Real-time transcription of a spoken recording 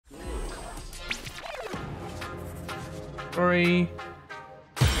Story.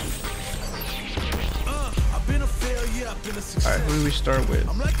 I've been a failure, I've been a success. Alright, who do we start with?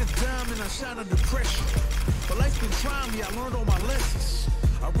 I'm like a diamond, I shine under pressure. But life's been trying me, I learned all my lessons.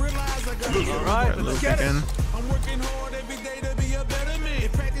 I realize I gotta get Alright, let's get it. I'm working hard every day to be a better man.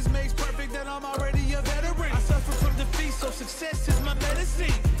 If practice makes perfect, then I'm already a veteran. I suffer from defeat, so success is my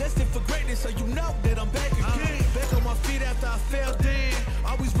medicine. Destined for greatness, so you know that I'm back again. Back on my feet after I fell down.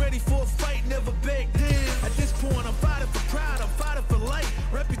 Always ready for a fight, never back down. At this point, I'm fighting for pride, I'm fighting for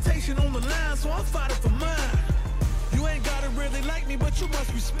life. Reputation on the line, so I'm fighting for mine. You ain't gotta really like me, but you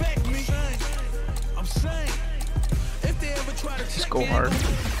must respect me. I'm saying, if they ever try to check Go me, hard.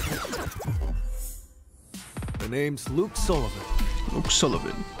 The name's Luke Sullivan. Luke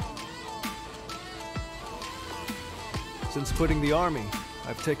Sullivan. Since quitting the army,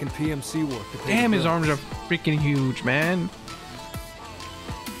 I've taken PMC work to pay Damn, the his bills. arms are freaking huge, man.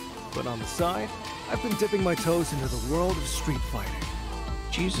 But on the side, I've been dipping my toes into the world of street fighting.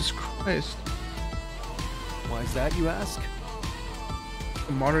 Jesus Christ. Why is that, you ask?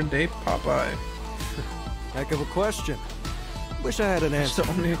 Modern day Popeye. Heck of a question. Wish I had an That's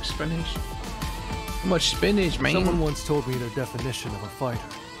answer. the only explanation. Too much spinach, man. Someone once told me their definition of a fighter.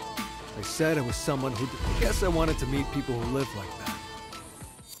 They said it was someone who... I guess I wanted to meet people who live like that.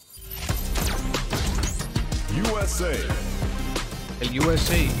 USA. El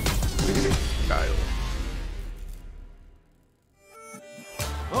USA. Kyle.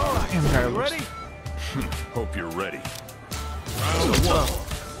 All right, Damn, Kyle you looks- ready? Hope you're ready. Round one.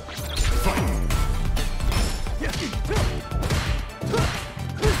 Fight.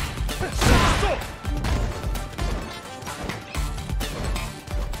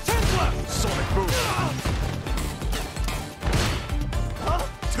 Sonic boom.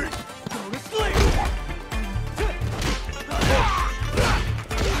 Go to sleep!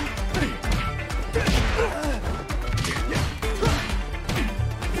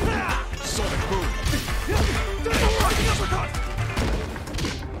 Sonic boom.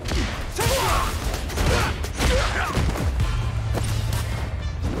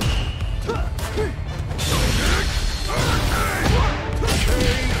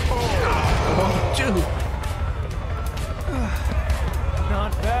 Oh, dude.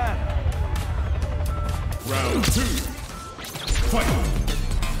 Not bad. Round two. Fight.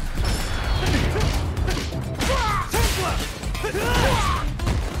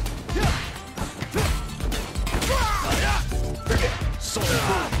 Sonic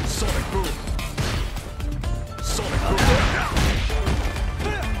boom. Sonic boom. Sonic boom.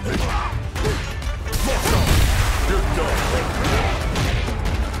 Lock on. You're done.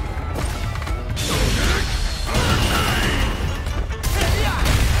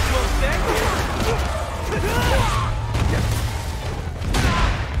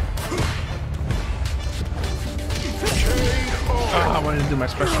 Oh, I wanted to do my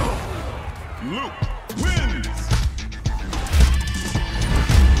special. Luke wins.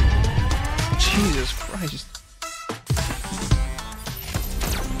 Jesus Christ.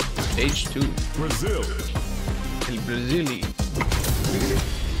 Stage 2. Brazil. El Brazili.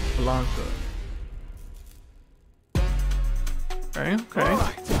 Blanca. Okay, okay. All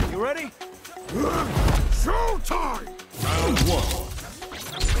right, you ready? Showtime. Round one.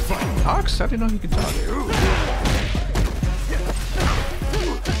 Fight. Ox? I didn't know he could talk.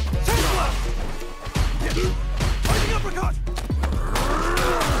 Fighting uppercut!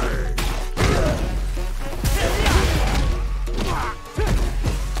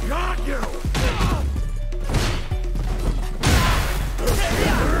 Got you.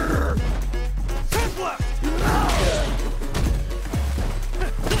 Step left!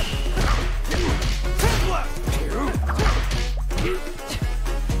 Step left!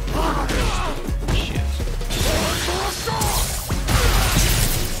 Shit.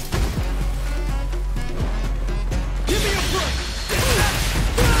 Give me a break!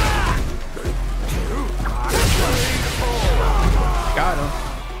 Got him.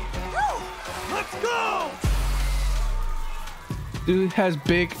 Let's go! Dude has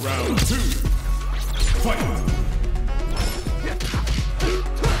big. Round two. Fight.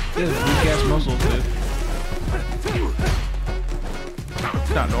 He has weak ass muscles, dude.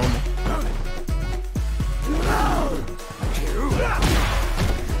 It's not normal.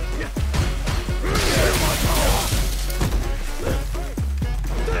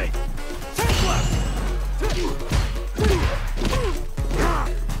 Step left!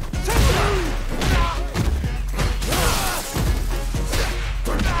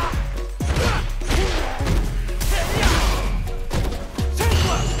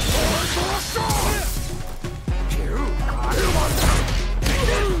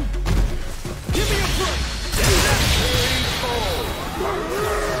 Give me a break!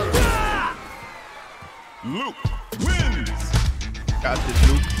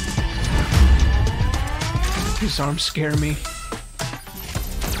 His arms scare me.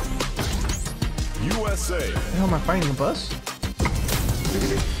 USA. The hell am I fighting, a bus?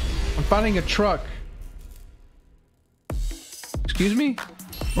 I'm fighting a truck. Excuse me?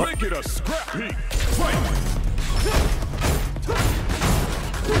 Make it a scrap heap. Fight.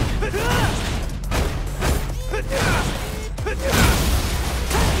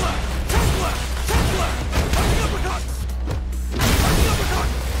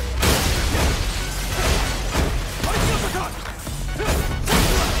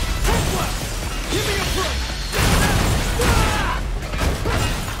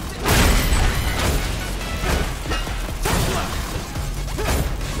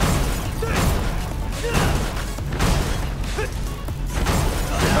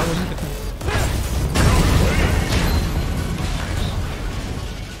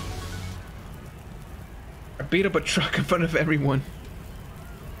 I beat up a truck in front of everyone.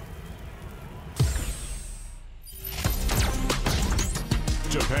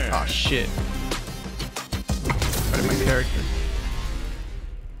 Japan. Oh shit. Out of my character.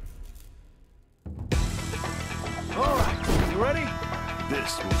 Alright, you ready?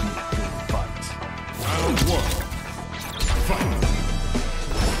 This will be a good fight. Round one. Fight.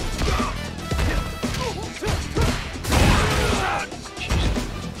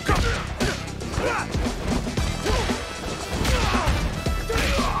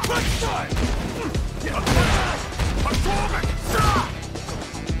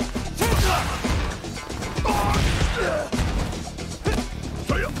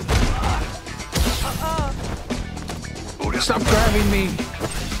 Stop grabbing me.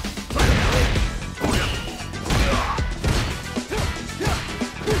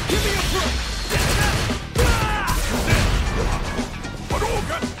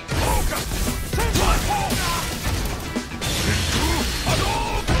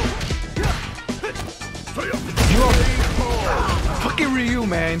 You are fucking Ryu,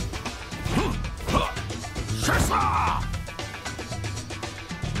 man.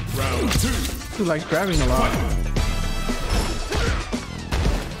 Round two. Who likes grabbing a lot?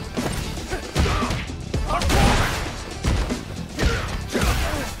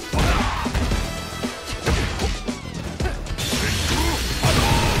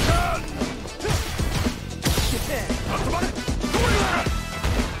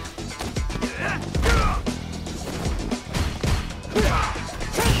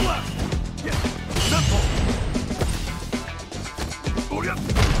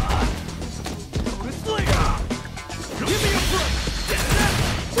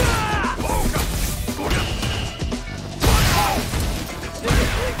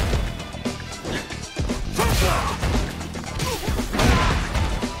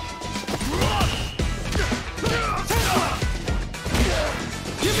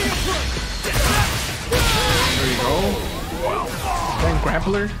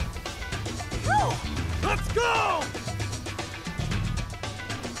 Grappler. Let's go!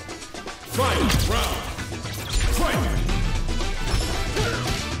 Fight round. Fight.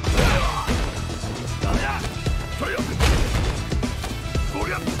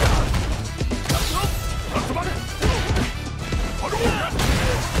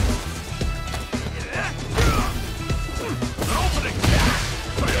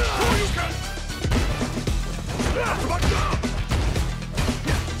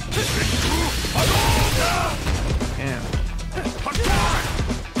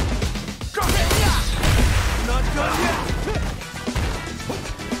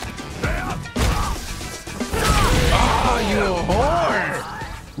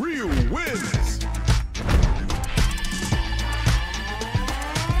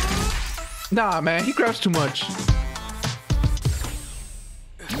 Nah, man, he grabs too much.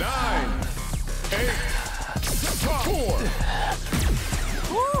 9, 8, 4.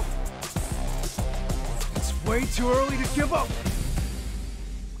 Woo! It's way too early to give up.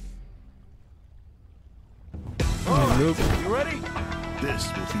 Oh, nope. You ready? This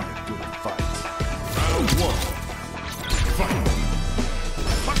will be a good fight. Round 1. Fight.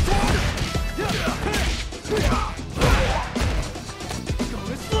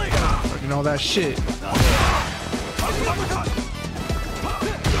 Fucking all that shit.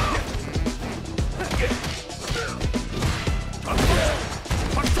 Get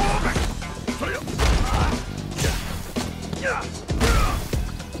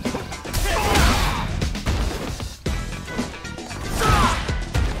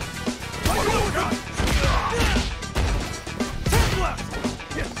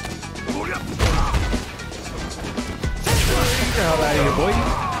the hell out of here, boy.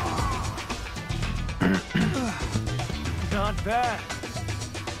 Not bad.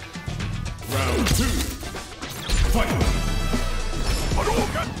 Round 2.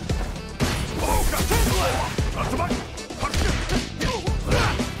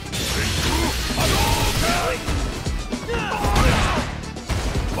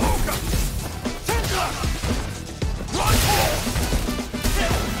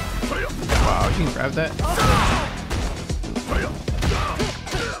 Wow, you can grab that.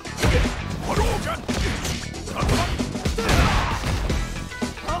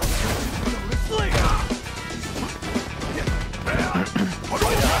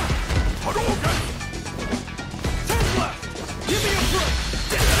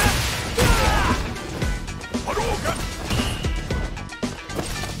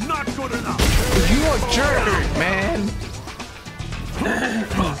 Not good enough. You a jerk, man.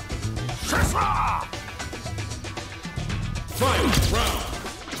 Fight round.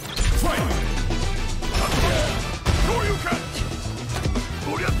 Fight. No, you can't.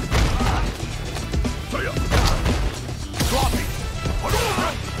 Sloppy.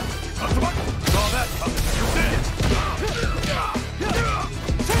 Saw that coming. You did.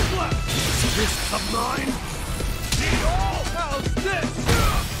 Take left. Fist of mine. How's this?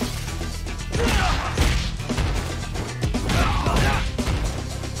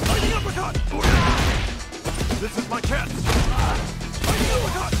 Fighting uppercut. This is my chance. Fighting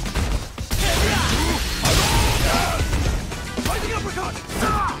uppercut. Fighting uppercut.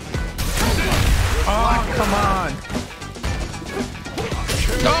 Oh, come on.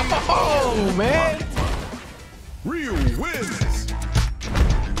 Oh, man. Ryu wins.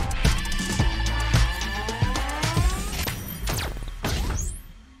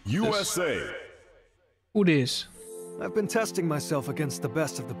 USA. Who this? I've been testing myself against the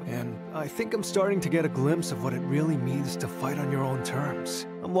best of the and I think I'm starting to get a glimpse of what it really means to fight on your own terms.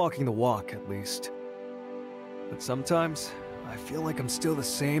 I'm walking the walk, at least. But sometimes, I feel like I'm still the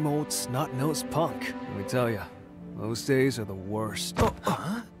same old snot-nosed punk. Let me tell you, those days are the worst.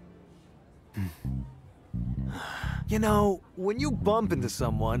 You know, when you bump into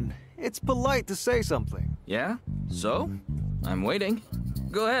someone, it's polite to say something. Yeah? So? I'm waiting.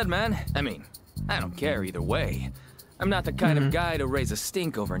 Go ahead, man. I mean, I don't care either way. I'm not the kind of guy to raise a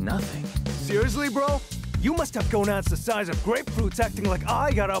stink over nothing. Seriously, bro? You must have gonads the size of grapefruits acting like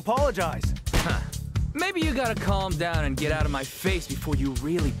I gotta apologize. Huh. Maybe you gotta calm down and get out of my face before you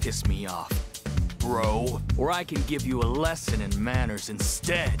really piss me off, bro. Or I can give you a lesson in manners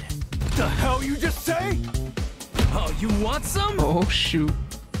instead. The hell you just say? Oh, you want some? Oh, shoot.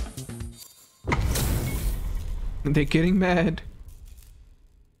 They're getting mad.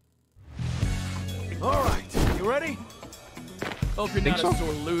 All right, you ready? Hope you're not so? a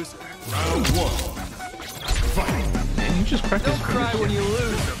sore loser. Round one. Fight. Man, you just cracked Don't his cry fingers. when you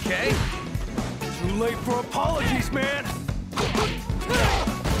lose, okay? Too late for apologies, man.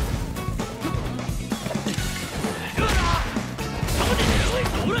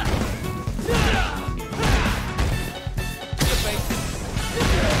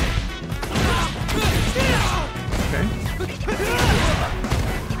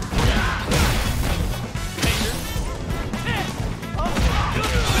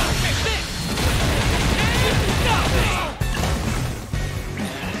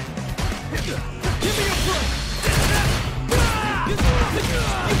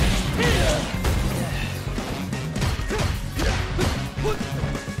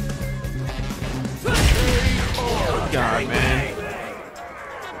 God, man.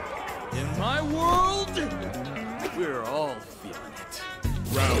 In my world, we're all feeling it.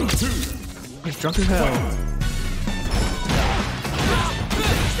 Round two. He's drunk as hell.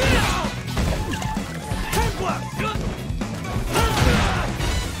 Take left. Don't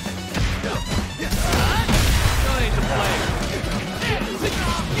hate the player.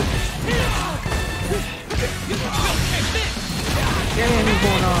 Damn, what's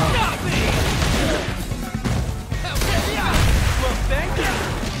going on? Thank you.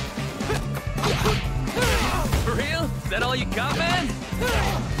 For real? Is that all you got, man?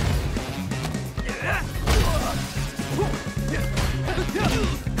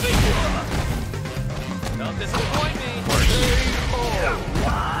 Don't disappoint me.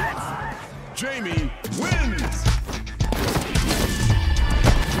 Jamie wins.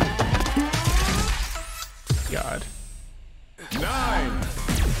 God. 9.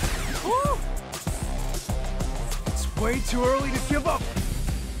 It's way too early to give up.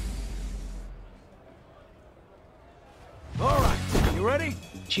 All right, you ready?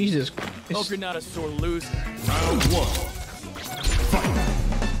 Jesus. Hope you're not a sore loser. Round one.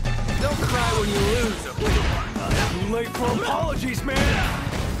 Don't cry when you lose, okay? Too late for apologies, man.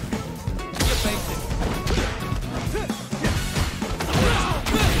 You faked it.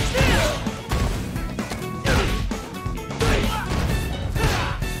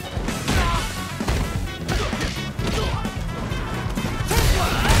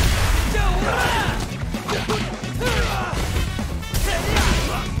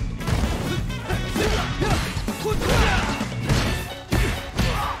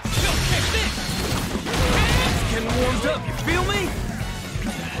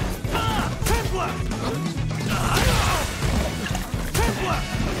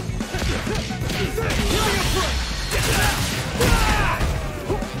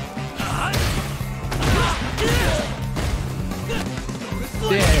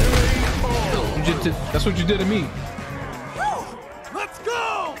 That's what you did to me. Let's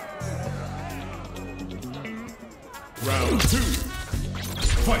go! Round 2.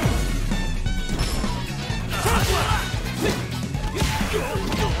 Fight!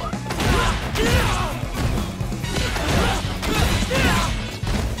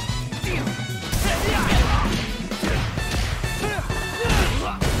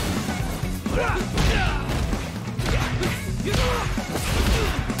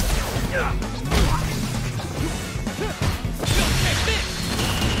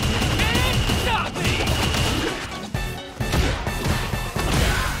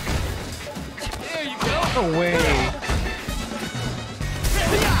 No way.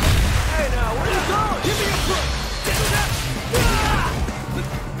 Hey now, where you going? Give me a foot!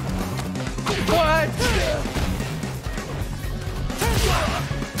 What?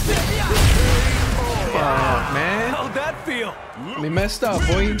 Fuck, man. How'd that feel? We messed up,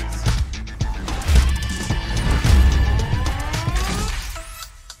 boy.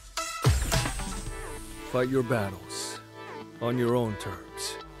 Fight your battles on your own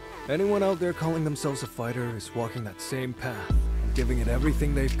terms. Anyone out there calling themselves a fighter is walking that same path and giving it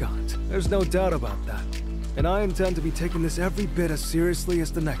everything they've got. There's no doubt about that. And I intend to be taking this every bit as seriously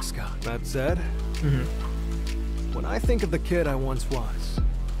as the next guy. That said, when I think of the kid I once was,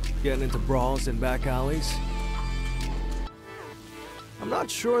 getting into brawls in back alleys, I'm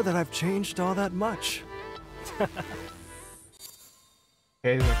not sure that I've changed all that much.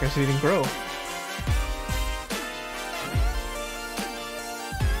 Okay, I guess he didn't grow.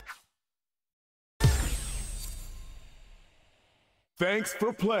 Thanks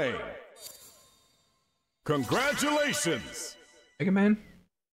for playing. Congratulations! Mega Man.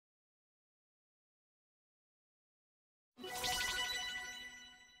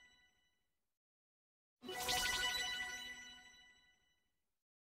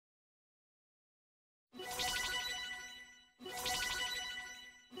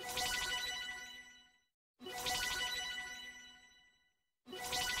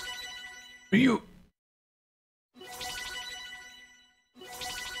 You.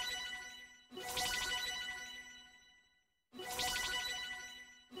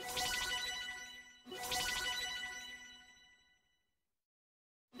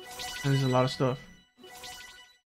 There's a lot of stuff.